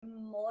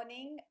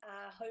morning.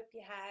 Hope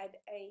you had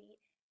a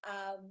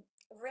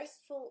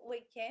restful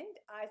weekend.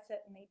 I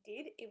certainly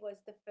did. It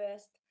was the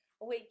first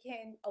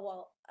weekend.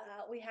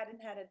 We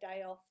hadn't had a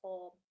day off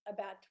for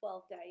about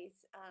 12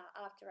 days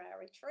after our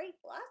retreat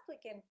last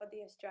weekend for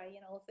the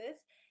Australian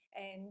authors.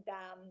 And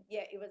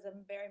yeah, it was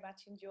very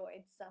much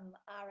enjoyed some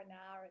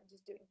R&R and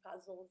just doing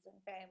puzzles and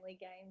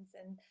family games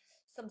and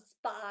some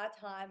spa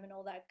time and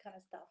all that kind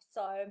of stuff.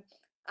 So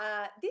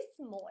this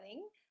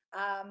morning,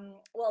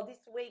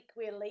 this week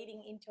we're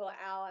leading into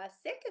our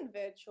second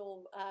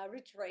virtual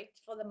retreat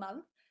for the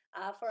month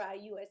for our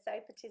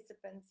USA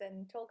participants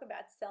and talk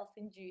about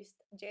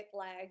self-induced jet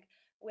lag,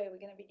 where we're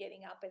going to be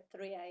getting up at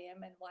 3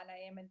 a.m. and 1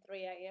 a.m. and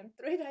 3 a.m.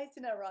 3 days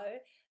in a row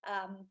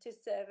to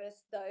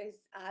service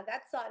those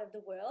that side of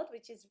the world,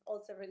 which is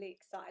also really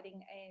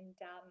exciting, and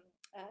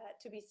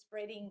to be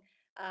spreading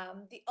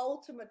the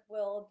ultimate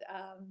world,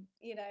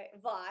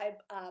 vibe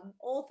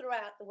all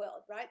throughout the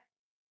world, right?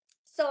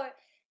 So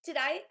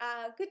today,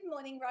 good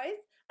morning,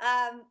 Rose.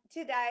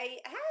 Today,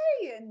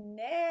 hey,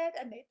 Annette.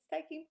 Annette's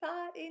taking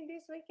part in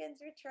this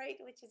weekend's retreat,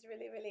 which is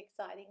really, really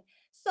exciting.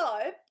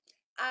 So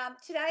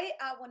today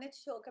I wanted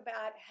to talk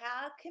about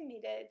how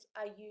committed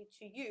are you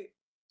to you?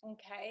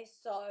 Okay,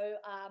 so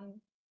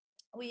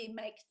we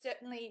make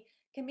certainly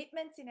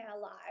commitments in our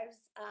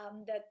lives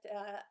that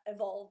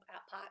involve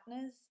our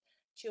partners,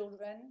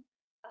 children,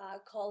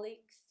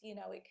 colleagues.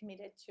 We're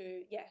committed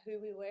to who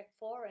we work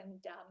for,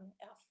 and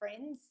our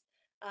friends.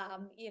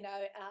 And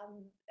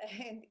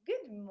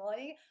good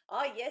morning.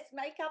 Oh yes,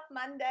 Makeup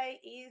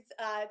Monday is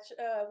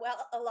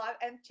well alive.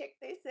 And check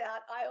this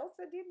out. I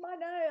also did my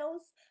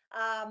nails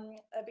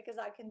because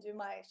I can do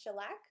my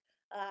shellac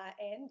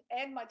and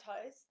my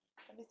toes.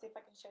 Let me see if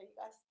I can show you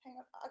guys. Hang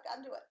on, I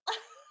can't do it.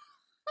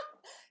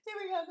 Here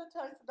we go, the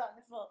toes are done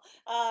as well.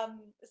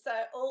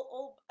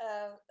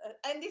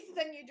 And this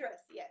is a new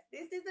dress. Yes,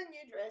 this is a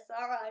new dress.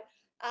 All right.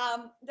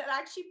 That I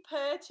actually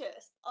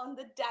purchased on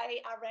the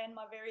day I ran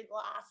my very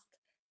last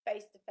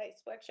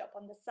face-to-face workshop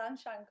on the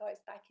Sunshine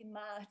Coast back in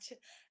March,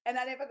 and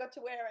I never got to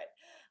wear it.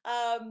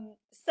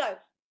 So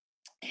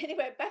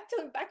anyway,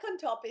 back on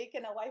topic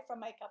and away from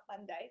Makeup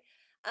Monday.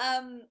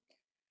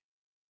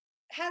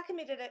 How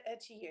committed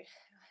to you?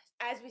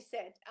 As we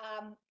said,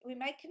 we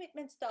make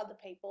commitments to other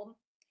people,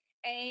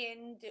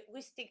 and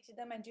we stick to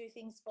them and do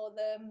things for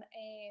them.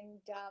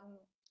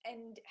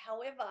 And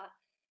however,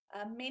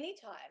 many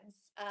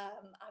times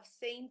I've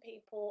seen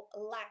people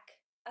lack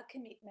a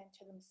commitment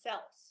to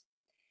themselves.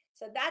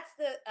 So that's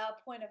the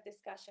point of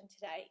discussion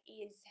today: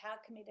 is how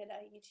committed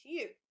are you to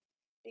you?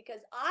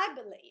 Because I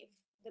believe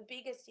the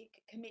biggest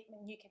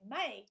commitment you can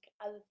make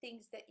are the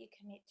things that you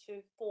commit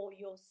to for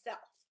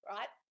yourself,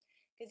 right?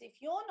 Because if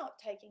you're not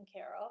taken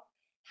care of,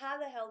 how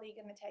the hell are you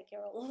going to take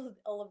care of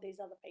all of these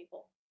other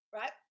people,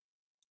 right?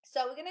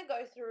 So we're going to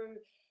go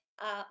through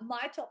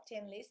my top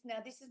 10 list.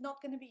 Now, this is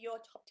not going to be your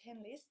top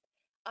 10 list.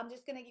 I'm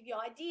just going to give you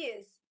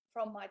ideas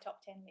from my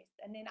top 10 list.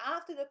 And then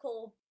after the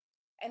call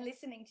and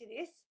listening to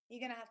this, you're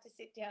going to have to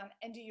sit down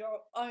and do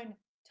your own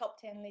top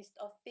 10 list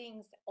of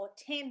things, or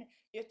 10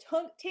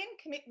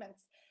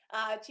 commitments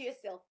to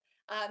yourself.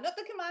 Not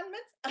the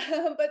commandments,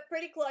 but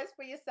pretty close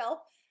for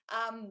yourself,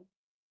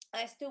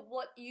 as to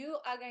what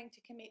you are going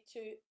to commit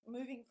to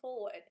moving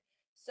forward,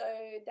 so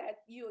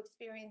that you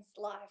experience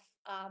life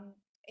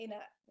in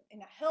a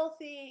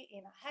healthy,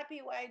 in a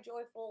happy way,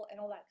 joyful, and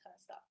all that kind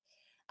of stuff.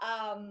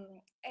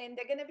 And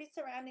they're going to be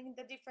surrounding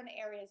the different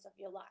areas of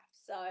your life.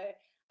 So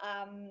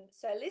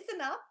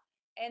listen up,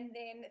 and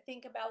then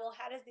think about, well,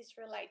 how does this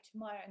relate to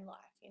my own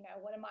life?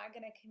 What am I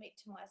going to commit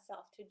to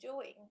myself to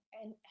doing,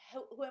 and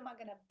who am I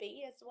going to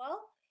be as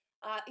well,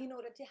 in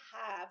order to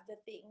have the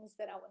things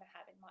that I want to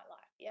have in my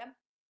life. Yeah.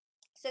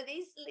 So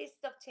these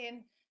lists of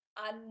 10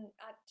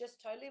 are just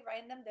totally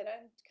random. They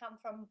don't come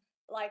from,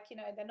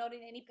 they're not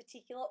in any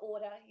particular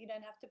order. You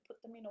don't have to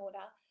put them in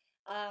order.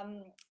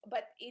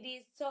 But it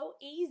is so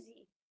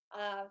easy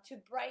to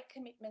break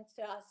commitments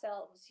to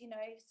ourselves.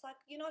 It's like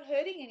you're not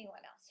hurting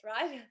anyone else,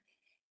 right?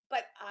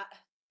 But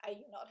are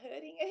you not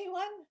hurting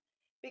anyone?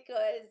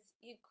 Because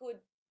you could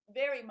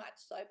very much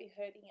so be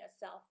hurting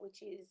yourself,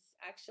 which is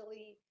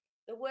actually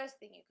the worst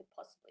thing you could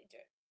possibly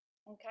do.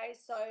 Okay,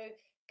 so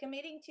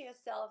committing to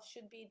yourself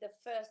should be the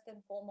first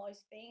and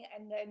foremost thing,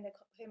 and then the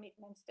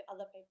commitments to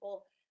other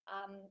people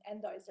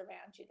and those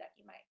around you that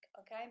you make.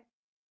 Okay,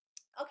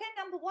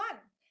 number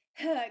one,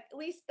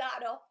 we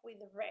start off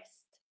with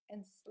rest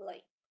and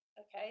sleep.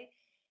 Okay,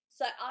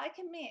 so I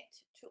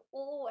commit to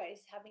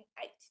always having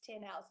 8 to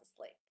 10 hours of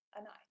sleep a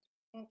night.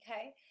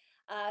 Okay,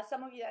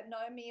 some of you that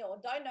know me or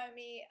don't know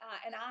me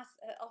and ask,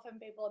 often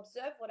people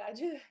observe what I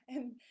do,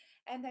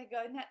 and they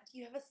go, Nat, do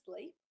you ever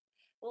sleep?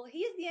 Well,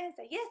 here's the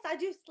answer. Yes, I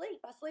do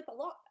sleep. I sleep a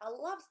lot. I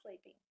love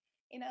sleeping.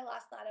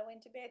 Last night I went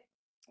to bed,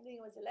 I think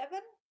it was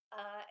 11,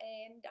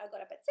 and I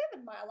got up at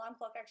 7. My alarm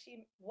clock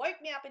actually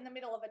woke me up in the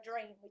middle of a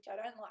dream, which I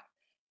don't like,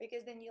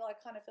 because then you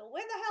kind of feel,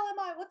 where the hell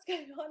am I? What's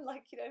going on?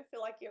 You don't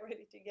feel like you're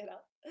ready to get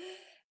up.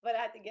 But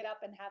I had to get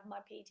up and have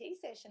my PT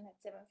session at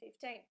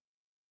 7:15.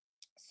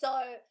 So,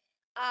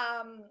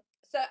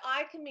 so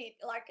I commit,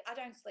 I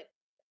don't sleep.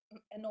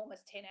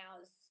 enormous 10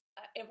 hours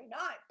every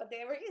night, but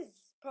there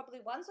is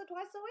probably once or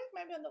twice a week,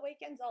 maybe on the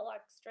weekends, I'll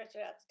like stretch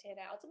it out to 10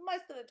 hours.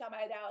 Most of the time,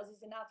 8 hours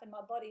is enough, and my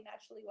body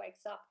naturally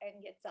wakes up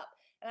and gets up.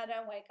 And I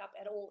don't wake up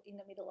at all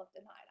in the middle of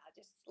the night. I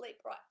just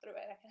sleep right through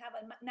it. I can have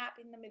a nap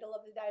in the middle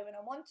of the day when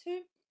I want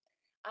to.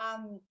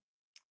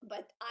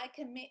 But I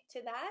commit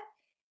to that,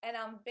 and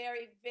I'm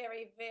very,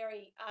 very,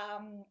 very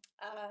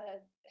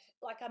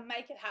like I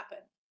make it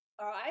happen.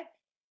 All right.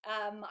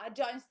 I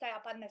don't stay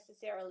up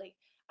unnecessarily.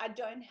 I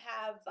don't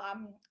have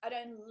I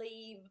don't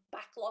leave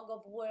backlog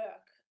of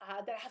work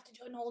that I have to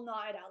do an all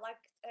nighter. Like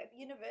at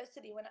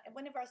university,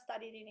 whenever I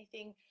studied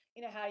anything,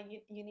 you know how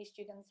uni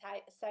students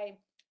say,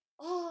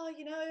 oh,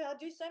 you know, I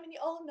do so many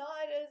all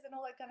nighters and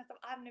all that kind of stuff.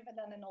 I've never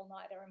done an all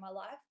nighter in my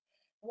life.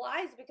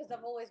 Why? Is because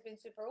I've always been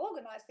super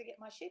organized to get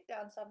my shit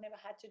done, so I've never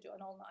had to do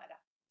an all nighter.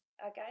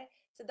 Okay,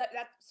 so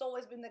that's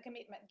always been the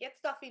commitment. Get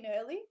stuff in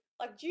early,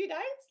 like due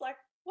dates. Like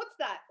what's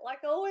that?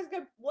 Like I always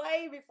go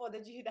way before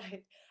the due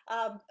date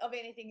of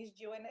anything is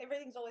due, and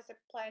everything's always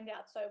planned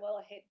out so well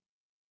ahead.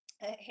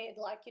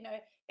 Like you know,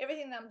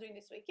 everything that I'm doing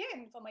this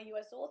weekend for my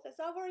US authors,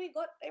 I've already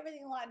got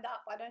everything lined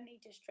up. I don't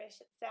need to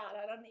stress it out.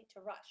 I don't need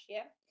to rush.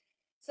 Yeah.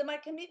 So my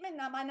commitment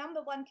now, my number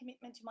one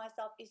commitment to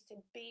myself is to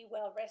be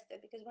well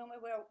rested, because when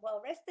we're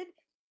well rested,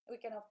 we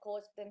can of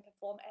course then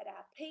perform at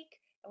our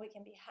peak, and we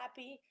can be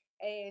happy,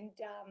 and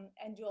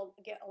you'll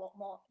get a lot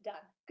more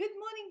done. Good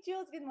morning,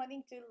 Jules. Good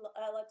morning to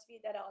lots of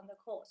you that are on the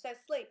call. So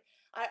sleep,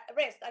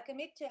 rest. I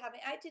commit to having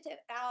 8 to 10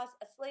 hours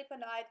of sleep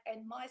a night,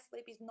 and my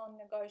sleep is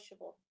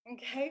non-negotiable.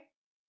 Okay.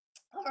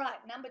 All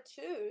right, number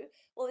two,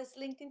 well, it's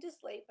linked into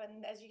sleep,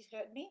 and as you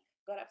heard me,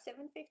 got up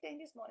 7:15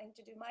 this morning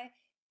to do my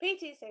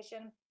PT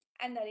session,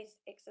 and that is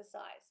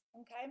exercise.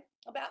 Okay,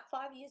 about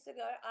 5 years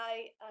ago,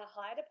 I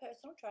hired a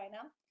personal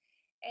trainer,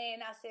 and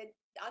I said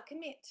I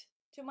commit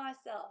to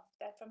myself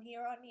that from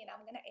here on in,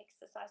 I'm going to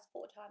exercise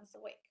 4 times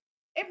a week,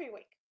 every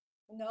week.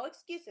 No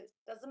excuses.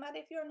 Doesn't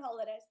matter if you're on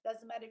holidays.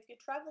 Doesn't matter if you're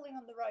traveling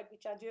on the road,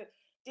 which I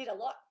did a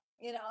lot.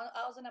 You know,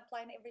 I was on a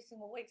plane every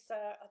single week, so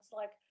it's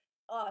like,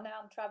 oh,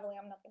 now I'm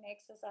traveling, I'm not going to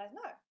exercise.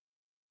 No.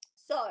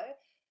 So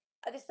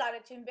I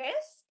decided to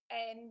invest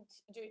and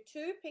do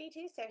 2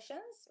 PT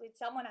sessions with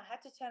someone I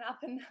had to turn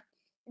up and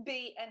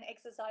be and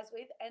exercise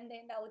with, and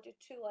then I would do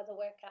 2 other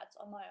workouts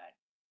on my own.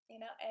 You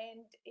know,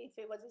 and if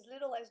it was as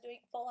little as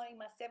following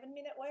my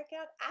 7-minute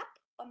workout app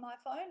on my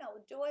phone, I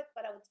would do it,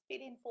 but I would fit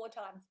in 4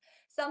 times.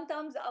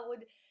 Sometimes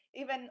I'd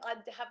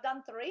have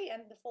done 3,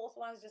 and the fourth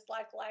one was just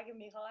like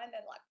lagging behind,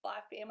 and like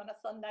 5 p.m. on a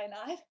Sunday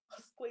night,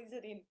 I'll squeeze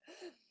it in.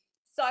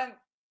 So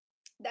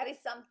that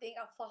is something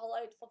I've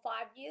followed for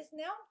 5 years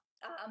now.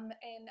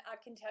 And I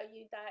can tell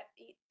you that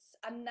it's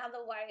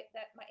another way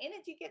that my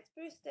energy gets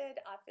boosted.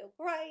 I feel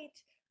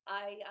great.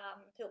 I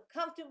feel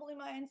comfortable in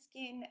my own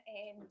skin,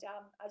 and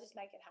I just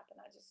make it happen.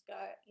 I just go,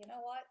 you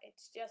know what?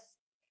 It's just,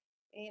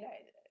 you know,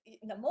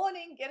 in the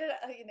morning, get it,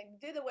 you know,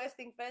 do the worst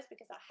thing first,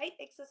 because I hate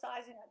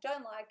exercising. I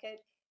don't like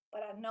it,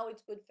 but I know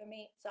it's good for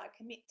me. So I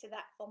commit to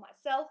that for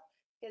myself,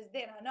 because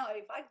then I know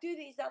if I do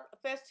these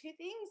first 2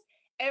 things,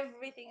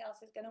 everything else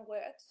is going to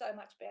work so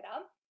much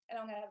better, and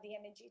I'm going to have the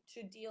energy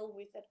to deal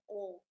with it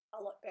all a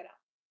lot better.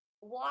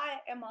 Why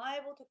am I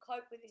able to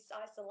cope with this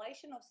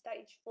isolation of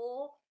stage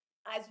 4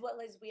 as well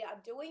as we are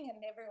doing,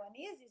 and everyone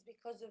is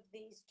because of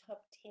these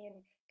top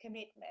 10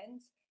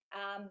 commitments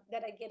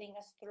that are getting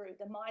us through,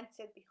 the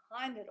mindset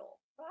behind it all,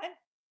 right?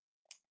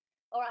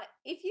 All right,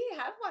 if you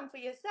have one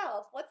for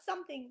yourself, what's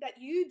something that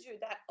you do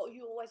that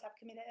you always have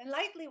committed? And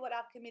lately, what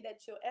I've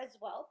committed to as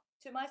well,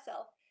 to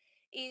myself,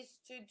 is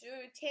to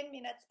do 10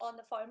 minutes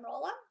on the foam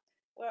roller,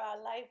 where I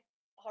lay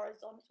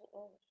horizontal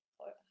or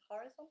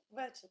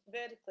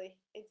vertically.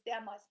 It's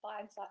down my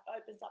spine, so it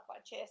opens up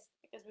my chest,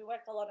 because we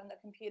work a lot on the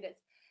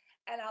computers.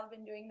 And I've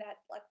been doing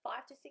that like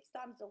 5 to 6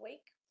 times a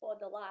week for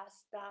the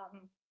last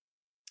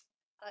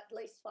at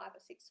least 5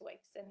 or 6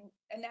 weeks,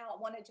 and now I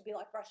want it to be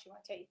like brushing my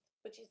teeth,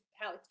 which is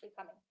how it's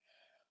becoming.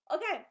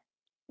 Okay,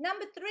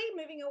 number 3,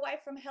 moving away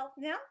from health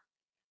now.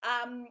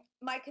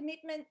 My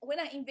commitment when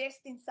I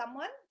invest in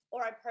someone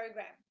or a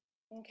program.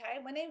 Okay,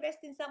 when I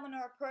invest in someone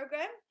or a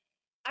program,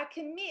 I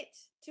commit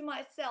to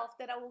myself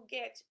that I will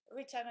get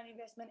return on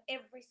investment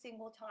every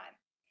single time.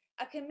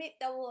 I commit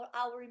that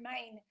I'll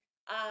remain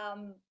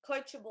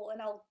coachable,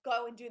 and I'll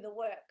go and do the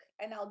work,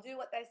 and I'll do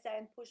what they say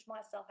and push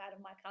myself out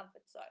of my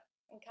comfort zone.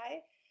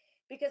 Okay,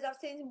 because I've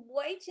seen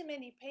way too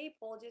many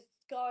people just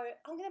go,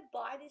 I'm going to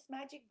buy this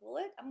magic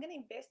bullet, I'm going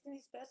to invest in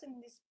this person, in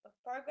this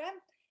program,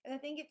 and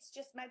I think it's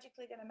just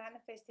magically going to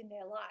manifest in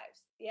their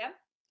lives. Yeah,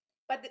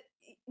 but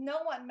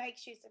no one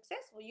makes you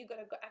successful. You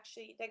got to go,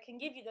 actually, they can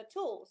give you the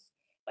tools,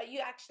 but you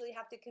actually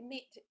have to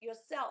commit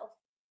yourself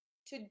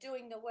to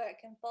doing the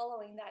work and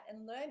following that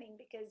and learning,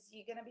 because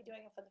you're going to be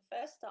doing it for the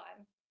first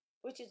time,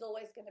 which is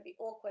always going to be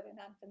awkward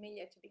and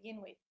unfamiliar to begin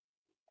with.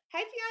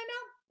 Hey Fiona,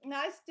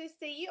 nice to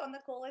see you on the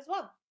call as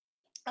well.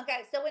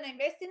 Okay, so when I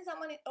invest in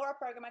someone or a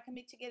program, I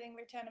commit to getting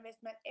return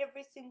investment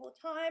every single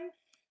time.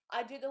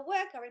 I do the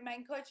work, I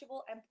remain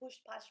coachable, and push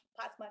past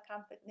my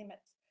comfort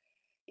limits.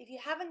 if you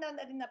haven't done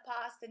that in the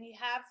past and you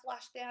have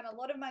flushed down a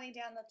lot of money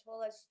down the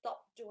toilet,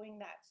 stop doing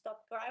that.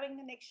 Stop grabbing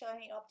the next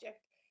shiny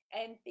object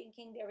and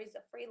thinking there is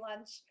a free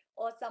lunch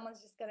or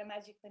someone's just going to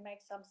magically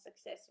make some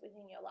success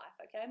within your life.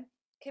 Okay,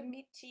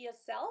 commit to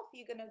yourself.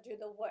 You're going to do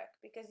the work,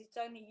 because it's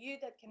only you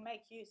that can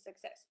make you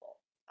successful.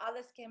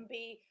 Others can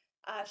be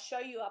show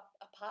you a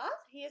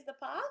path. Here's the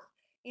path.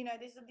 You know,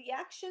 these are the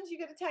actions you're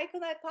going to take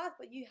on that path,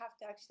 but you have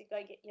to actually go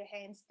get your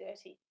hands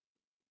dirty.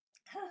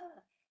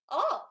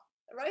 Oh,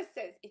 Rose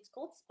says it's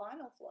called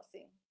spinal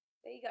flossing.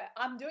 There you go.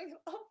 I'm doing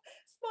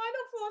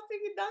spinal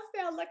flossing. It does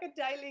sound like a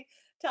daily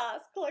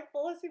task, like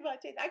flossing my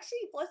teeth.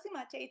 Actually, flossing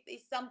my teeth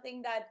is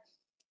something that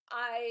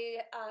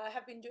I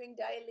have been doing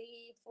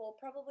daily for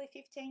probably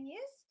 15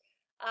 years.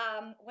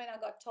 When I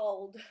got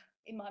told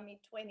in my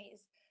mid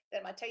 20s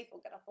that my teeth were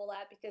going to fall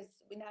out, because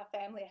in our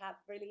family have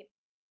really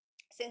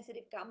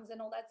sensitive gums and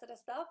all that sort of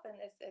stuff, and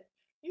they said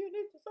you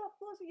need to stop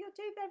flossing your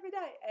teeth every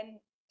day, and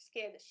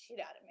scared the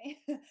shit out of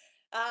me.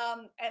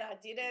 And I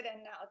did it,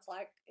 and now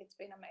it's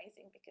been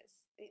amazing, because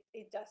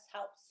it does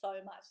help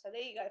so much. So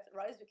there you go,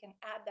 Rose, we can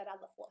add that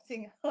other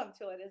flossing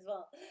onto it as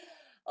well.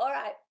 All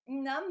right,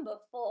 number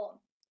 4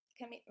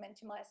 commitment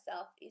to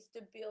myself is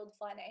to build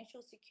financial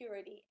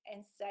security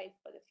and save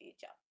for the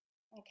future.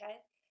 Okay,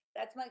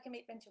 that's my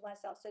commitment to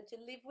myself. So to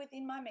live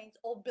within my means,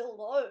 or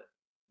below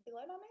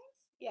my means,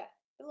 yeah,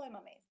 below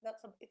my means.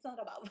 It's not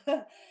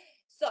above.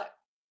 So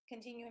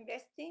continue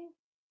investing,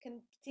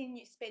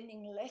 continue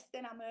spending less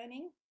than I'm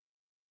earning,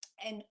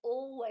 and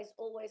always,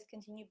 always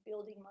continue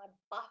building my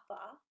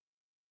buffer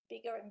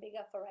bigger and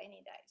bigger for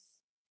rainy days.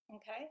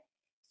 Okay,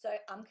 so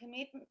I'm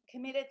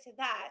committed to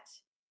that.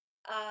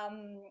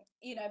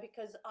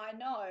 Because I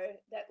know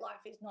that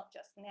life is not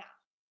just now.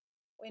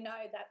 We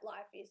know that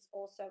life is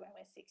also when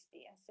we're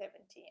 60 and 70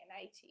 and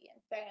 80,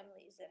 and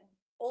families and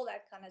all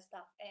that kind of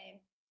stuff, and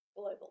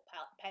global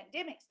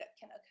pandemics that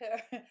can occur.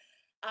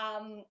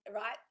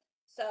 Right?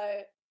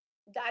 So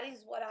that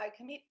is what I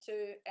commit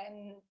to,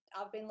 and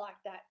I've been like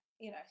that.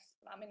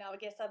 I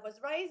guess I was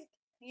raised,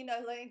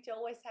 learning to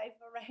always save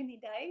for a rainy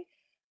day,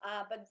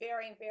 but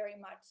very, very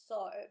much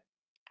so.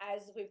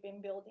 As we've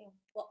been building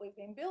what we've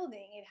been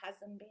building, it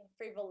hasn't been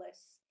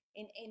frivolous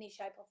in any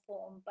shape or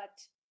form, but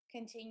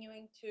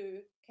continuing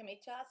to commit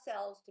to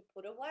ourselves to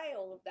put away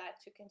all of that,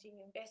 to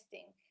continue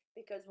investing,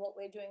 because what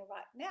we're doing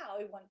right now,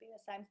 it won't be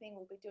the same thing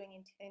we'll be doing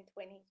in 10,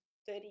 20,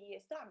 30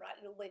 years time, right?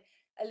 It'll be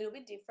a little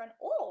bit different,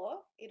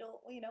 or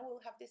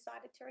we'll have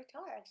decided to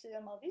retire. Actually,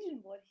 on my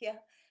vision board here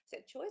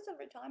said choice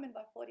of retirement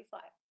by 45.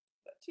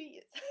 Got 2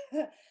 years.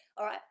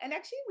 All right, and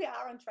actually we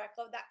are on track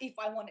of that if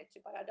I wanted to,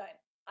 but I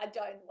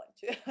don't want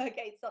to.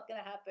 Okay, it's not going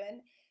to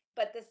happen.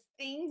 But the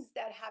things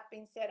that have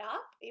been set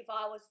up, if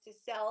I was to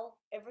sell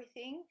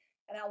everything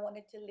and I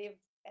wanted to live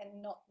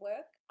and not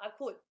work, I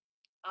could.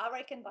 I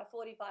reckon by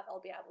 45 I'll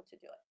be able to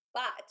do it.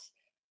 But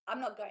I'm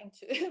not going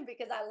to,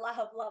 because I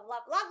love, love,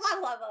 love, love,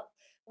 love, love, love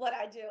what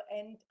I do,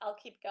 and I'll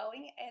keep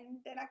going, and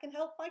then I can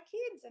help my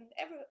kids and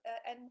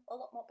and a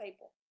lot more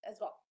people as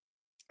well.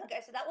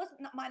 Okay, so that was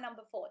my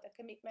number 4, the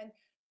commitment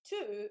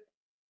to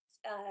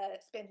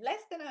spend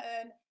less than I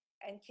earn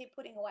and keep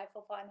putting away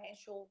for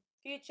financial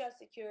future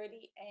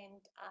security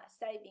and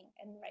saving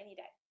and rainy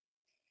day.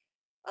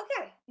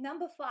 Okay,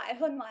 number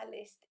 5 on my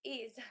list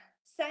is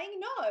saying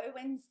no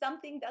when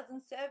something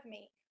doesn't serve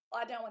me.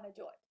 I don't want to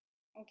do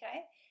it.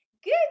 Okay,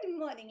 good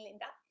morning,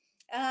 Linda.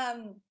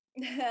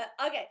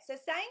 Okay, so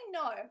saying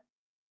no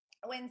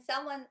when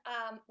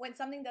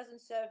something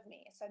doesn't serve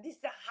me. So this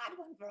is a hard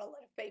one for a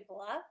lot of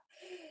people, huh?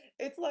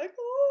 It's like,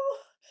 oh,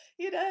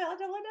 I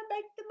don't want to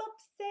make them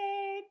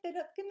upset, they're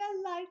not gonna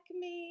like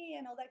me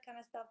and all that kind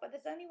of stuff, but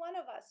there's only one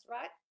of us,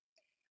 right?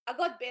 I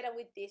got better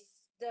with this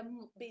the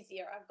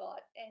busier I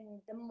got, and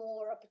the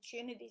more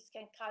opportunities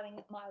can coming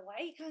my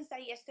way. You can't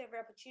say yes to every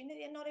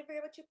opportunity, and not every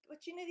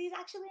opportunity is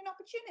actually an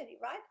opportunity,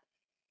 right?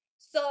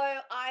 So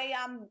I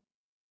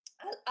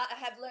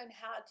have learned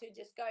how to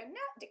just go,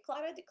 no,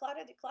 declutter,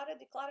 declutter, declutter,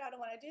 declutter. I don't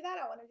want to do that.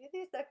 I want to do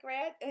this, that,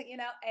 great,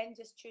 and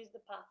just choose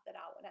the path that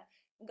I want to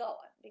go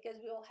on, because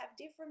we all have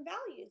different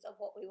values of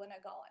what we want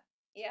to go on.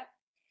 Yeah.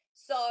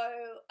 So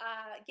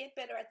get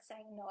better at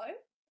saying no.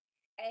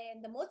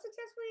 And the more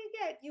successful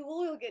you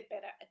will get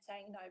better at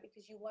saying no,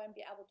 because you won't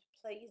be able to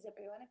please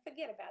everyone. And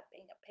forget about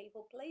being a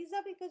people pleaser,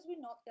 because we're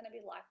not going to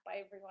be liked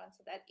by everyone.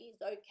 So that is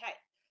okay.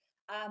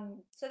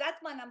 So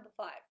that's my number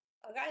 5.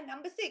 Okay.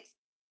 Number 6,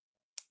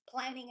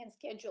 planning and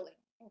scheduling.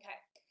 Okay.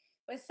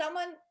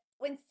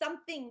 When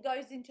something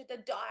goes into the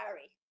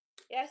diary,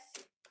 yes,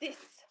 this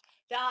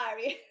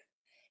diary,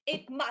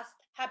 it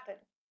must happen.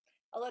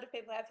 A lot of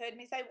people have heard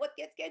me say, what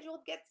gets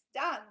scheduled gets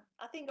done.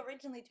 I think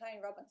originally Tony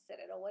Robbins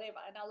said it, or whatever.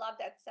 And I love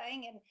that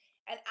saying.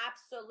 And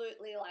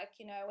absolutely,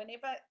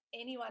 whenever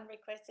anyone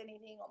requests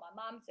anything, or my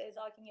mum says,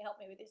 oh, can you help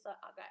me with this? I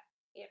go,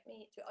 get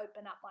me to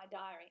open up my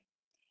diary.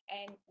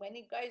 And when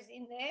it goes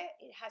in there,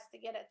 it has to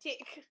get a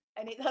tick,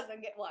 and it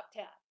doesn't get wiped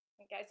out.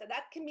 Okay, so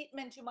that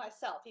commitment to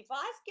myself. If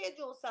I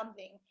schedule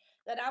something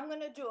that I'm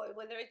going to do,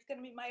 whether it's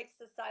going to be my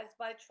exercise,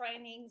 my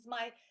trainings,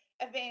 my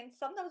events,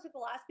 sometimes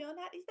people ask me, oh,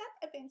 Nat, is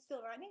that event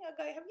still running? I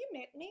go, have you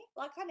met me?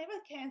 Like, I never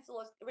cancel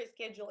or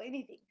reschedule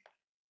anything.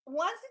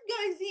 Once it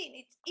goes in,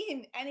 it's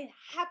in and it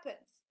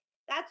happens.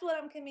 That's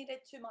what I'm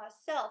committed to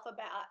myself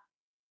about,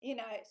 you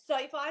know. So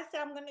if I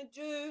say I'm going to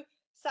do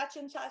such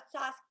and such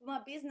task for my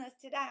business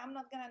today, I'm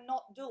not going to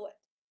not do it.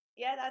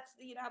 Yeah, that's,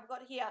 you know, I've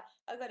got here,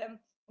 I've got to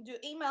do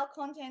email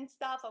content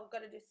stuff, I've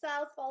got to do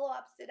sales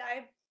follow-ups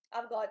today,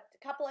 I've got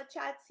a couple of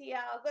chats here,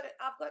 I've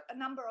got a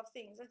number of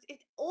things.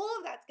 All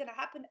of that's going to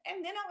happen,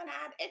 and then I'm going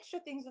to add extra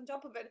things on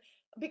top of it,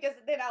 because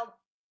then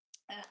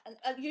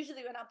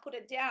usually when I put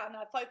it down,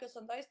 I focus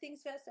on those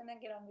things first and then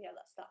get on the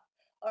other stuff.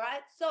 All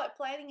right. So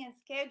planning and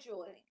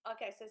scheduling.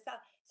 Okay. So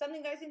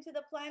something goes into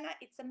the planner.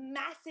 It's a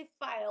massive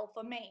fail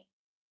for me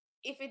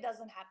if it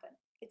doesn't happen.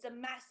 It's a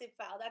massive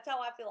fail. That's how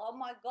I feel. Oh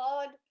my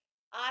God,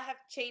 I have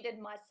cheated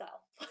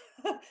myself.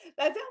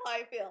 That's how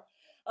I feel.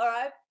 All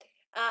right.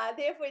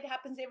 Therefore, it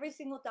happens every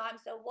single time.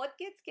 So what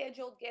gets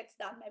scheduled gets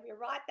done. Maybe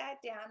write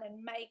that down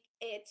and make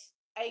it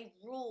a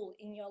rule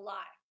in your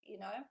life, you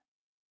know.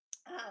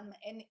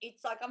 And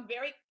it's like I'm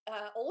very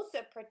also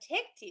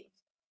protective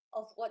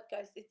of what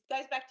goes. It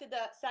goes back to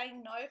the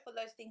saying no for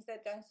those things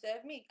that don't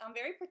serve me. I'm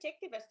very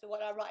protective as to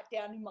what I write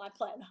down in my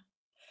planner.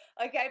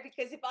 Okay,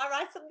 because if I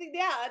write something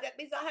down, that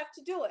means I have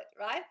to do it,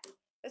 right?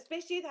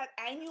 Especially that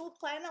annual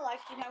planner, like,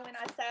 you know, when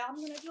I say I'm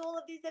going to do all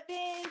of these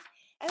events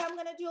and I'm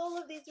going to do all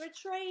of these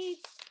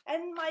retreats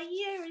and my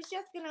year is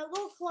just going to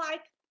look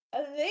like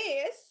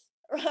this,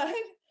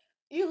 right?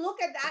 You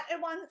look at that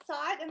at one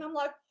side and I'm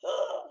like,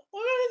 oh, I'm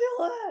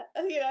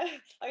going to do it. You know,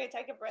 okay,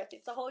 take a breath.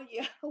 It's a whole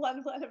year, one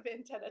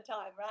event at a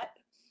time, right?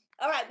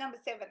 All right, number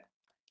 7,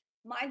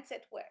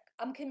 mindset work.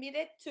 I'm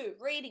committed to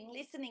reading,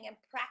 listening, and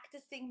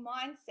practicing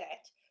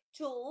mindset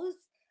tools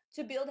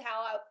to build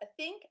how I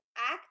think,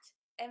 act,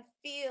 and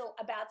feel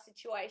about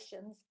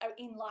situations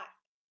in life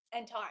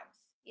and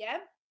times. Yeah.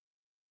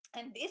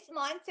 And this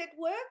mindset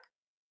work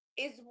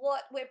is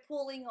what we're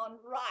pulling on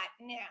right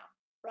now,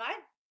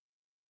 right?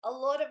 A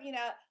lot of, you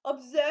know,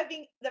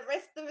 observing the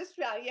rest of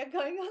Australia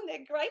going on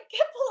their great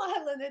Keppel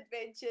Island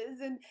adventures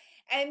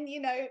and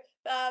you know,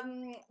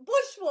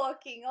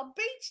 bushwalking or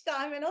beach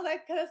time and all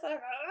that kind of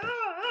stuff.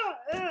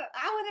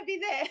 I want to be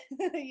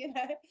there, you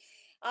know.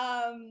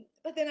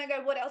 But then I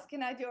go, what else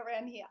can I do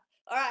around here?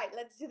 All right,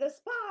 let's do the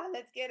spa.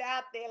 Let's get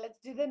out there. Let's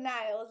do the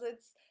nails.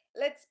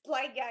 Let's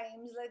play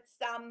games. Let's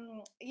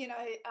you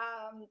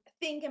know,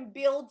 think and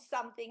build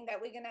something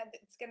that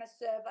that's gonna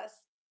serve us,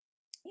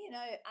 you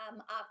know,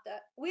 after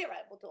we're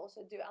able to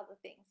also do other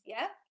things.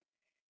 Yeah.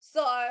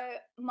 So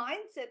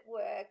mindset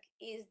work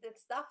is the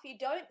stuff you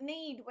don't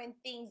need when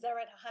things are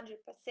at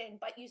 100%,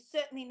 but you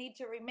certainly need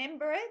to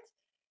remember it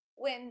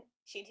when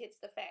shit hits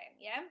the fan.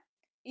 Yeah.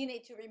 You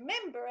need to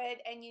remember it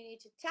and you need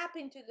to tap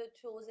into the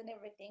tools and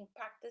everything,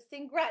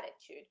 practicing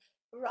gratitude,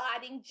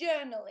 writing,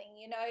 journaling,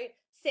 you know,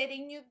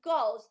 setting new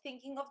goals,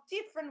 thinking of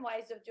different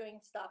ways of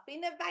doing stuff,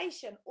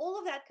 innovation, all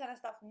of that kind of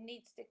stuff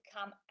needs to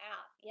come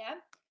out. Yeah.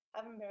 I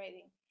haven't been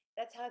reading.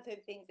 That's how I do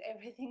things.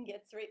 Everything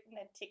gets written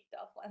and ticked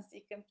off once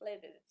you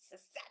complete it. It's the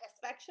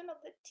satisfaction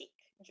of the tick,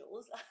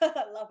 Jules.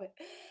 I love it.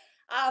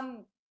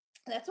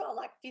 That's why I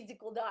like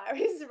physical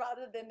diaries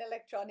rather than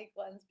electronic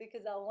ones,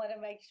 because I want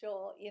to make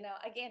sure, you know,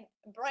 again,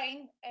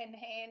 brain and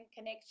hand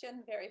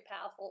connection, very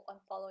powerful on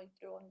following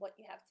through on what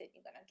you have said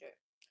you're going to do.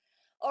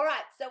 All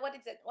right. So what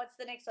is it? What's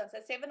the next one? So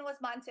 7 was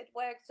mindset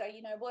work. So,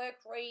 you know,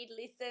 work, read,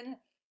 listen,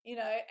 you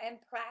know, and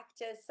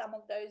practice some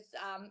of those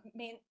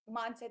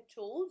mindset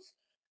tools,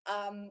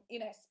 you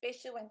know,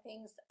 especially when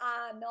things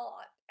are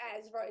not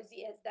as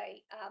rosy as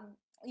they,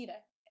 you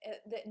know,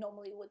 that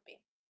normally would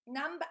be.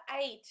 Number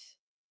 8.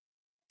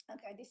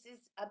 Okay, this is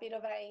a bit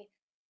of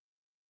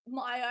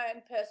my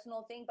own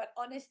personal thing, but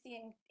honesty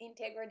and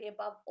integrity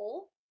above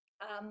all.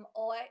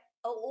 Are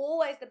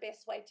always the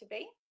best way to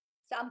be.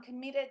 So I'm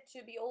committed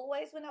to be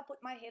always, when I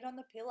put my head on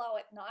the pillow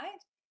at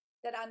night,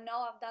 that I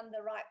know I've done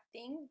the right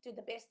thing to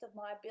the best of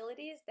my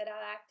abilities, that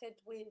I acted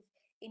with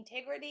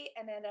integrity,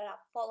 and that I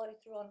follow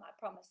through on my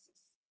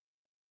promises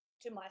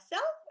to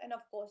myself and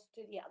of course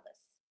to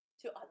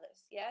others.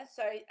 Yeah.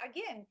 So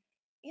again,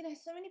 you know,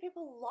 so many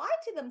people lie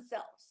to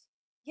themselves.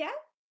 Yeah.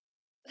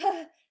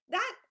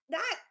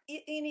 That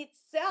in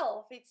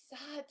itself, it's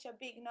such a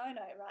big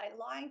no-no, right?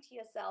 Lying to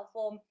yourself,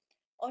 or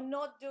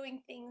not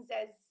doing things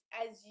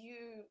as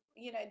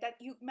you know, that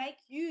you make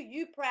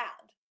you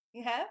proud.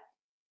 Yeah.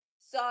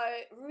 So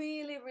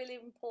really, really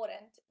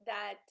important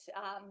that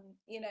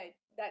you know,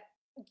 that,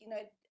 you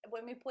know,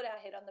 when we put our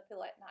head on the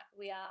pillow at night,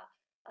 we are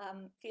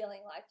feeling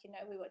like, you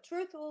know, we were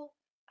truthful.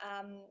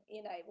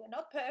 You know, we're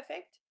not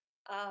perfect,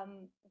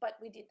 but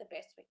we did the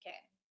best we can.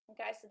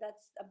 Okay, so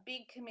that's a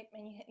big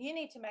commitment you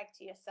need to make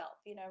to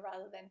yourself, you know,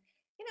 rather than,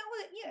 you know,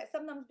 well, you know,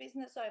 sometimes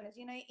business owners,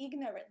 you know,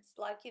 ignorance,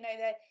 like, you know,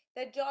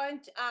 they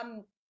don't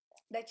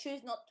they choose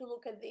not to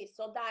look at this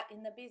or that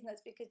in the business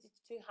because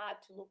it's too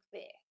hard to look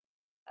there.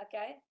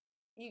 Okay,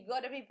 you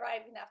got to be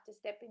brave enough to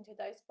step into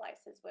those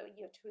places where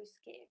you're too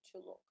scared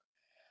to look.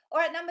 All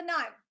right, number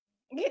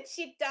 9, get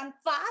shit done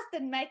fast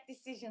and make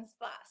decisions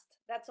fast.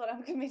 That's what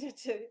I'm committed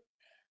to.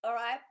 All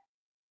right.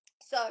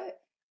 So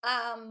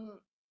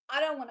I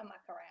don't want to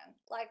muck around.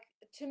 Like,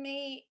 to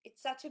me,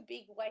 it's such a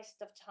big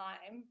waste of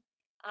time.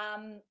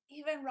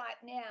 Even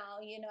right now,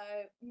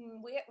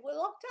 we're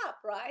locked up,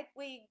 right?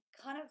 We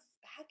kind of,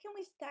 how can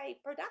we stay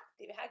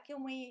productive? How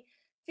can we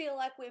feel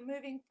like we're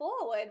moving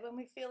forward when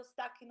we feel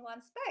stuck in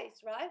one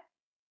space, right?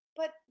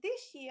 But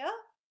this year,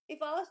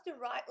 if I was to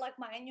write like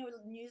my annual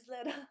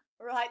newsletter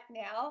right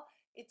now,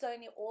 it's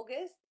only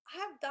August, I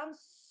have done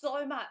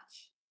so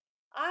much.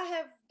 I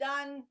have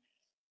done,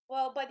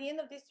 well, by the end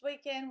of this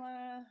weekend,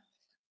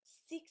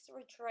 6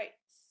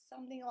 retreats,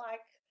 something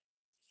like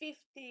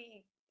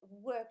 50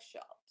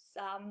 workshops.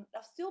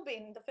 I've still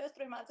been, the first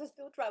 3 months, I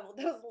still traveled.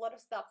 There was a lot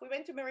of stuff. We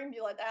went to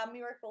Merimbula, our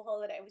miracle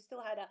holiday. We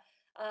still had a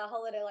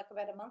holiday like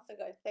about a month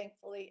ago,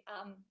 thankfully.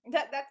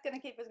 That's going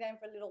to keep us going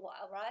for a little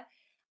while, right?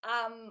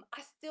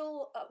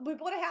 We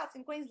bought a house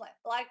in Queensland.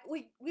 Like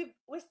we're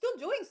still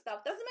doing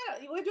stuff. Doesn't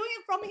matter. We're doing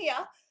it from here,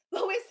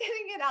 but we're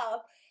setting it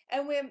up,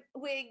 and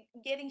we're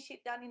getting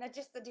shit done in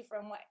just a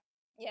different way.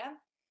 Yeah.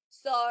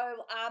 So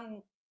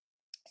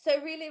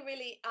really,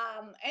 really,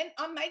 and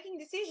I'm making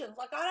decisions.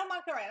 Like, I don't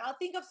muck around. I'll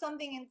think of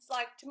something and it's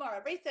like,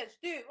 tomorrow, research,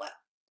 do what,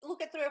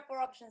 look at 3 or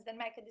 4 options, then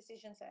make a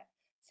decision. So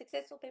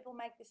successful people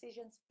make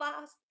decisions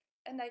fast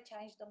and they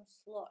change them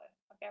slow.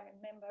 Okay,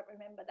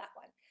 remember that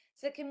one.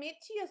 So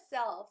commit to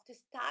yourself to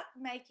start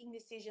making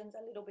decisions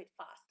a little bit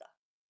faster.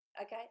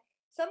 Okay.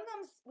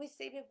 Sometimes we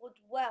see people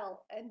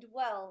dwell and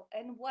dwell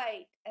and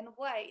wait and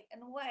wait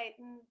and wait,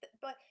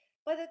 but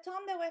by the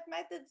time they've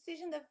made the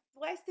decision, they've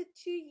wasted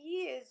 2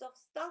 years of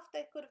stuff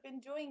they could have been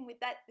doing with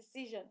that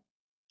decision.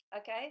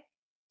 Okay.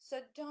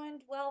 So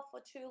don't dwell for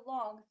too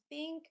long.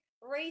 Think,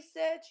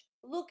 research,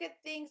 look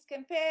at things,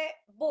 compare,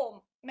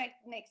 boom, make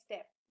the next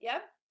step. Yeah.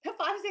 The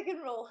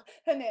 5-second rule,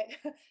 Annette.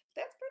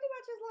 That's pretty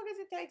much as long as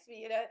it takes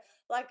me,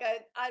 Like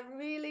I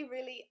really,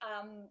 really,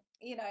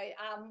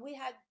 we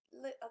had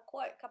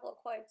a couple of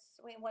quotes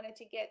we wanted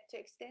to get to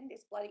extend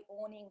this bloody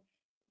awning.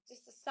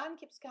 Just the sun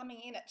keeps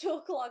coming in at 2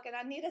 o'clock, and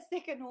I need a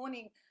second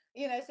awning,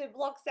 so it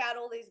blocks out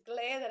all this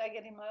glare that I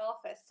get in my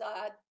office. So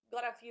I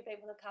got a few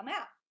people to come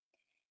out,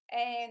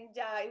 and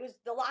it was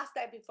the last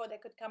day before they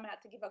could come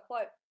out to give a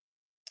quote.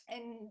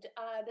 And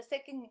the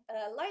second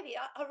lady,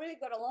 I really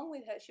got along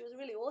with her. She was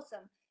really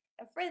awesome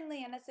and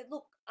friendly. And I said,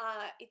 look,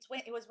 it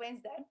was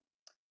Wednesday.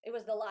 It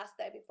was the last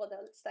day before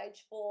the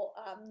stage 4.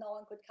 No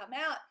one could come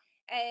out.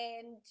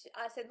 And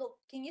I said, look,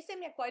 can you send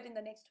me a quote in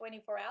the next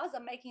 24 hours?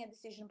 I'm making a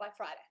decision by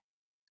Friday.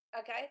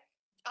 Okay.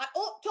 I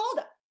told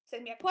her,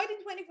 send me a quote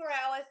in 24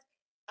 hours.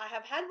 I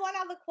have had one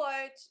other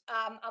quote.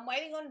 I'm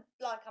waiting on,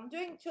 like, I'm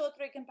doing 2 or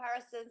 3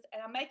 comparisons,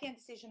 and I'm making a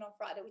decision on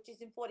Friday, which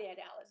is in 48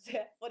 hours.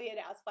 48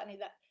 hours, funny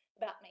that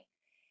about me.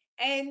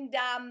 And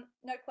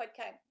no quote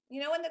came.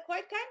 You know when the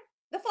quote came?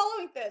 The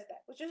following Thursday,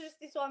 which was just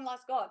this one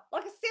last gone,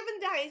 like 7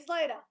 days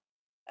later.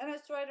 And I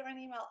just wrote her an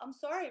email. I'm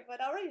sorry,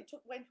 but I already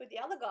went with the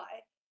other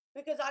guy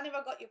because I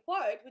never got your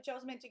quote, which I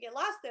was meant to get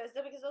last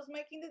Thursday because I was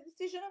making the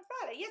decision on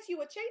Friday. Yes, you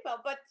were cheaper,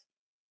 but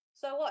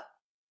so what?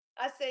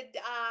 I said,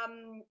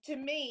 to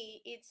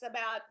me, it's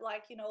about,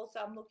 like, also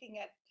I'm looking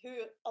at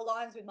who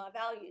aligns with my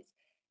values.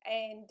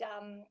 And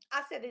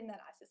I said in the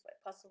nicest way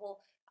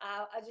possible.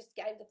 I just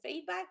gave the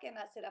feedback and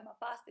I said, I'm a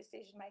fast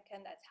decision maker,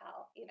 and that's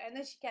how, and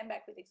then she came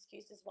back with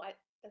excuses why it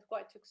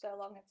took so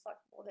long. It's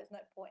like, well, there's no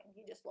point.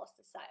 You just lost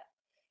the sale,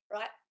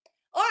 right?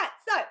 All right.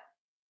 So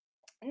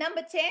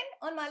number 10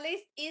 on my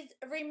list is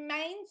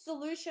remain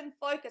solution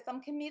focused.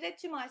 I'm committed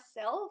to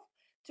myself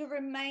to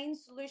remain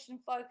solution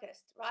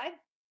focused, right?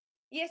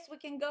 Yes, we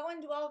can go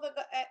and dwell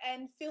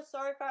and feel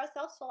sorry for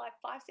ourselves for like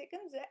 5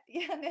 seconds.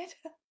 Yeah, Ned,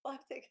 5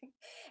 seconds.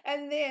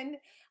 And then,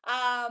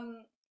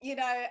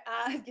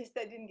 I guess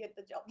they didn't get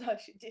the job. No,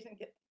 she didn't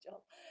get the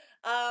job.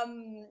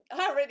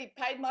 I already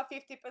paid my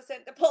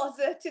 50%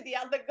 deposit to the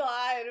other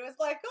guy, and it was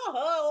like,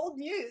 oh, old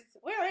news.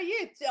 Where are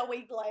you? A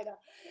week later.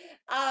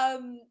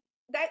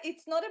 That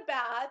it's not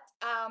about,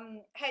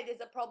 hey,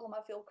 there's a problem,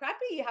 I feel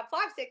crappy. You have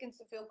 5 seconds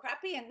to feel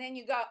crappy, and then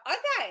you go,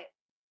 okay,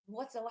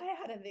 what's the way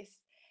out of this?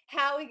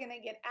 How are we going to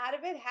get out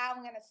of it? How am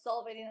I going to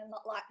solve it in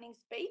a lightning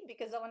speed?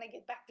 Because I want to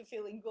get back to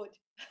feeling good.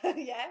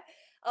 Yeah.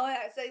 Oh,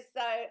 yeah.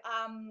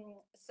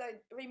 So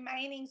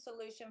remaining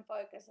solution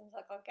focused, and it's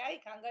like,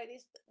 okay, can't go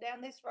down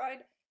this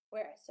road.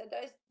 Where so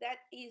that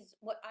is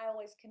what I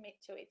always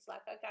commit to. It's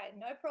like, okay,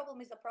 no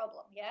problem is a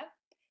problem. Yeah.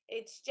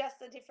 It's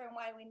just a different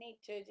way. We need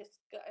to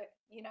just go,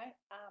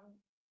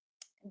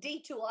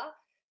 detour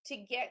to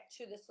get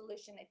to the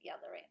solution at the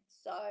other end.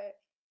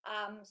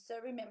 So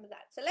remember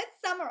that. So let's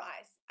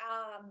summarize.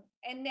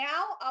 And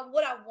now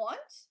what I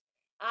want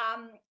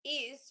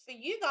is for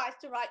you guys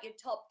to write your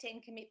top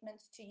 10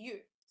 commitments to you.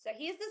 So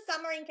here's the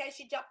summary in case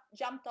you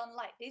jumped on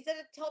late. These are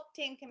the top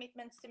 10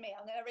 commitments to me.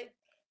 I'm going to read,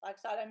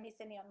 so I don't miss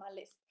any on my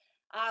list.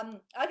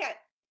 Okay.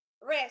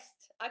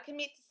 Rest. I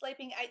commit to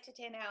sleeping 8 to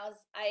 10 hours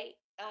a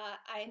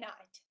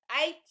night.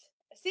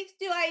 6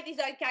 to 8 is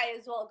okay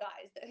as well,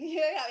 guys.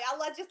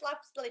 I just love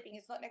sleeping.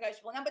 It's not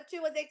negotiable. Number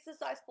 2 is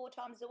exercise 4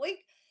 times a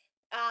week,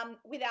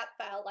 without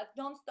fail, like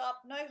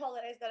non-stop, no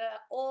holidays, that I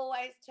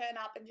always turn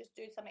up and just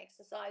do some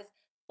exercise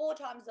 4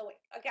 times a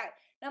week. Okay.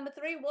 Number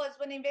 3 was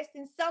when I invest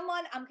in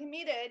someone, I'm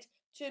committed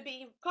to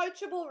be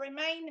coachable,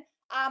 remain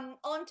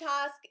on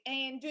task,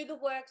 and do the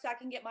work so I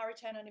can get my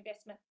return on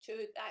investment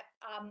to that.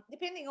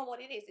 Depending on what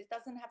it is, it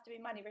doesn't have to be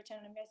money. Return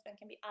on investment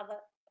can be other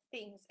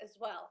things as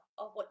well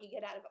of what you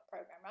get out of a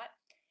program, right?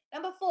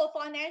 Number 4,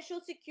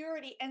 financial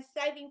security and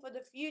saving for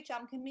the future.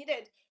 I'm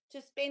committed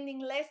to spending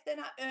less than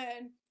I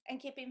earn and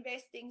keep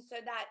investing so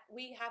that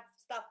we have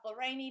stuff for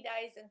rainy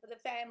days and for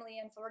the family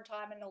and for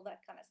retirement and all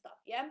that kind of stuff.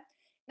 Yeah.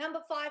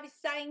 Number 5 is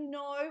saying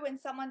no when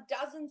someone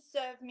doesn't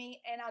serve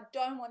me and I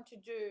don't want to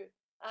do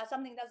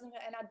something doesn't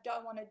and I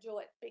don't want to do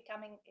it.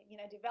 Becoming,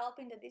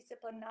 developing the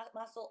discipline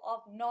muscle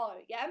of no.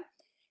 Yeah.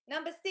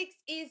 Number 6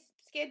 is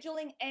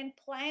scheduling and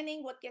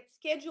planning. What gets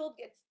scheduled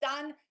gets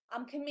done.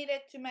 I'm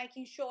committed to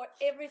making sure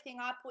everything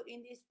I put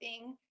in this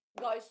thing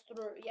goes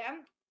through.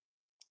 Yeah.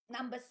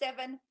 Number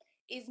 7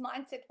 is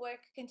mindset work,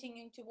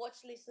 continuing to watch,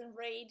 listen,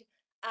 read,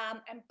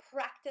 and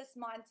practice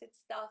mindset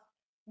stuff.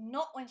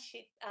 Not when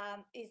shit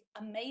is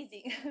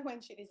amazing,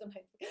 when shit is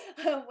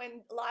amazing,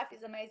 when life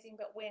is amazing,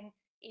 but when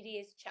it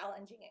is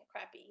challenging and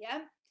crappy.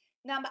 Yeah.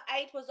 Number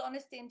 8 was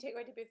honesty,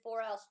 integrity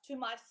before else. To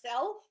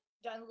myself,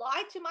 don't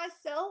lie to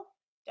myself,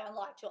 don't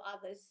lie to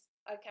others.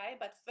 Okay,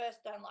 but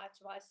first, don't lie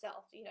to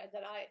myself.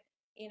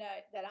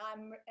 That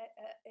I'm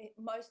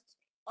most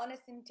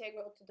honest and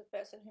integral to the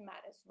person who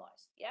matters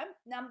most. Yeah.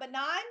 Number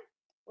 9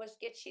 was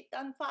get shit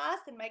done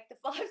fast and make the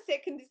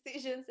 5-second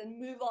decisions and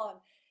move on.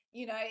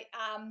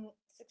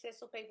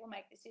 Successful people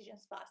make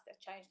decisions fast. They've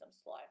changed them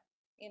slow.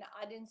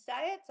 I didn't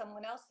say it.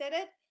 Someone else said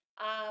it.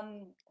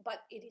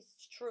 But it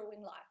is true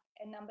in life.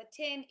 And number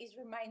 10 is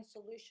remain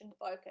solution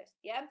focused.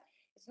 Yeah.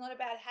 It's not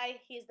about, hey,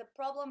 here's the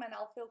problem and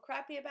I'll feel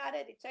crappy about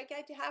it. It's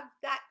okay to have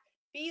that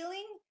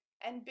feeling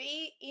and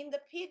be in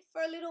the pit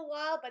for a little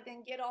while, but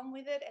then get on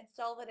with it and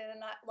solve it at a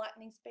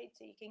lightning speed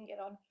so you can get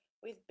on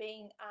with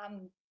being,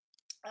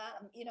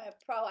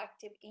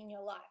 proactive in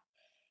your life.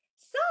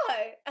 So,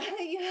 I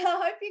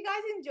hope you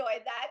guys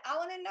enjoyed that. I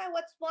want to know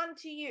what's one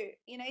to you.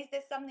 Is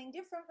there something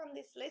different from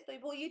this list, or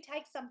will you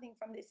take something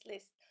from this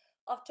list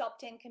of top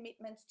 10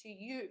 commitments to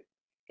you?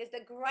 Because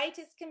the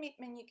greatest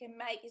commitment you can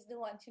make is the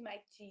one to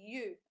make to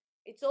you.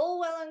 It's all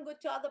well and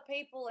good to other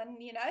people, and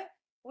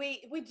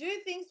we do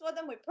things for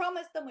them, we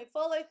promise them, we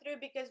follow through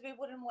because we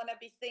wouldn't want to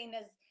be seen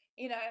as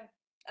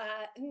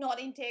not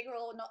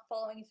integral or not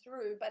following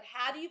through. But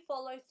how do you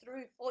follow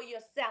through for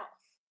yourself?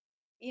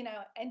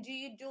 And do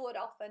you do it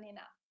often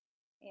enough?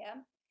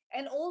 Yeah.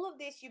 And all of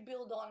this you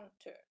build on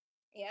to.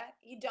 Yeah.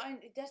 It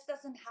just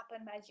doesn't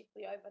happen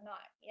magically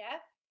overnight.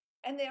 Yeah.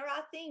 And there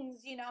are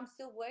things, I'm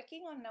still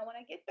working on, I want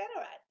to get better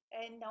at,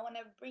 and I want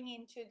to bring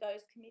into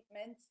those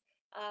commitments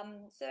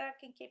so that I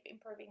can keep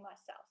improving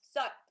myself.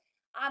 So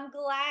I'm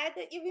glad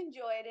that you've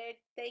enjoyed it.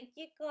 Thank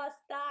you,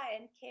 Costa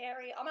and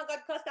Carrie. Oh my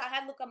God, Costa, I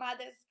had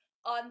Lucomadas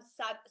on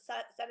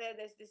Saturday.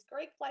 There's this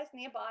Greek place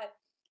nearby,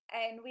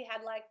 and we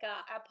had like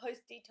our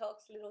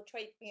post-detox little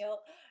treat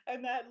meal,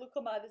 and they had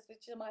Lucomadas,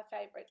 which is my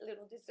favorite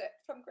little dessert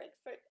from Greek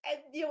food.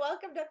 And you're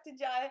welcome, Dr.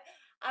 Joe.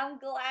 I'm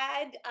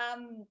glad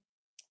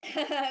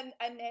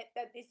Annette,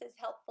 that this is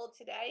helpful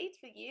today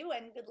for you,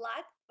 and good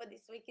luck for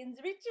this weekend's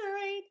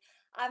retreat.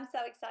 I'm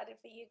so excited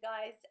for you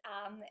guys,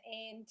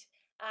 and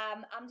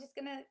I'm just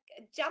gonna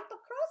jump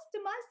across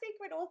to my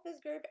secret authors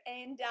group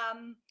and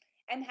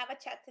have a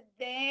chat to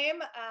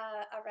them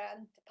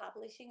around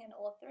publishing and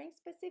authoring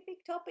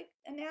specific topic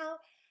now.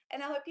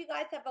 And I hope you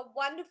guys have a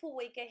wonderful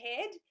week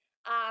ahead.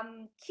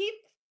 Keep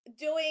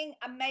doing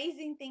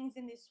amazing things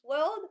in this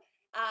world.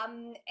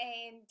 And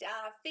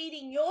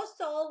feeding your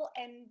soul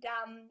and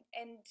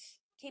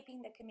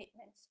keeping the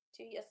commitments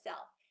to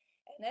yourself.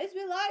 And as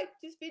we like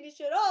to finish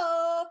it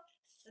off,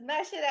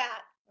 smash it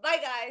out. Bye,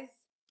 guys.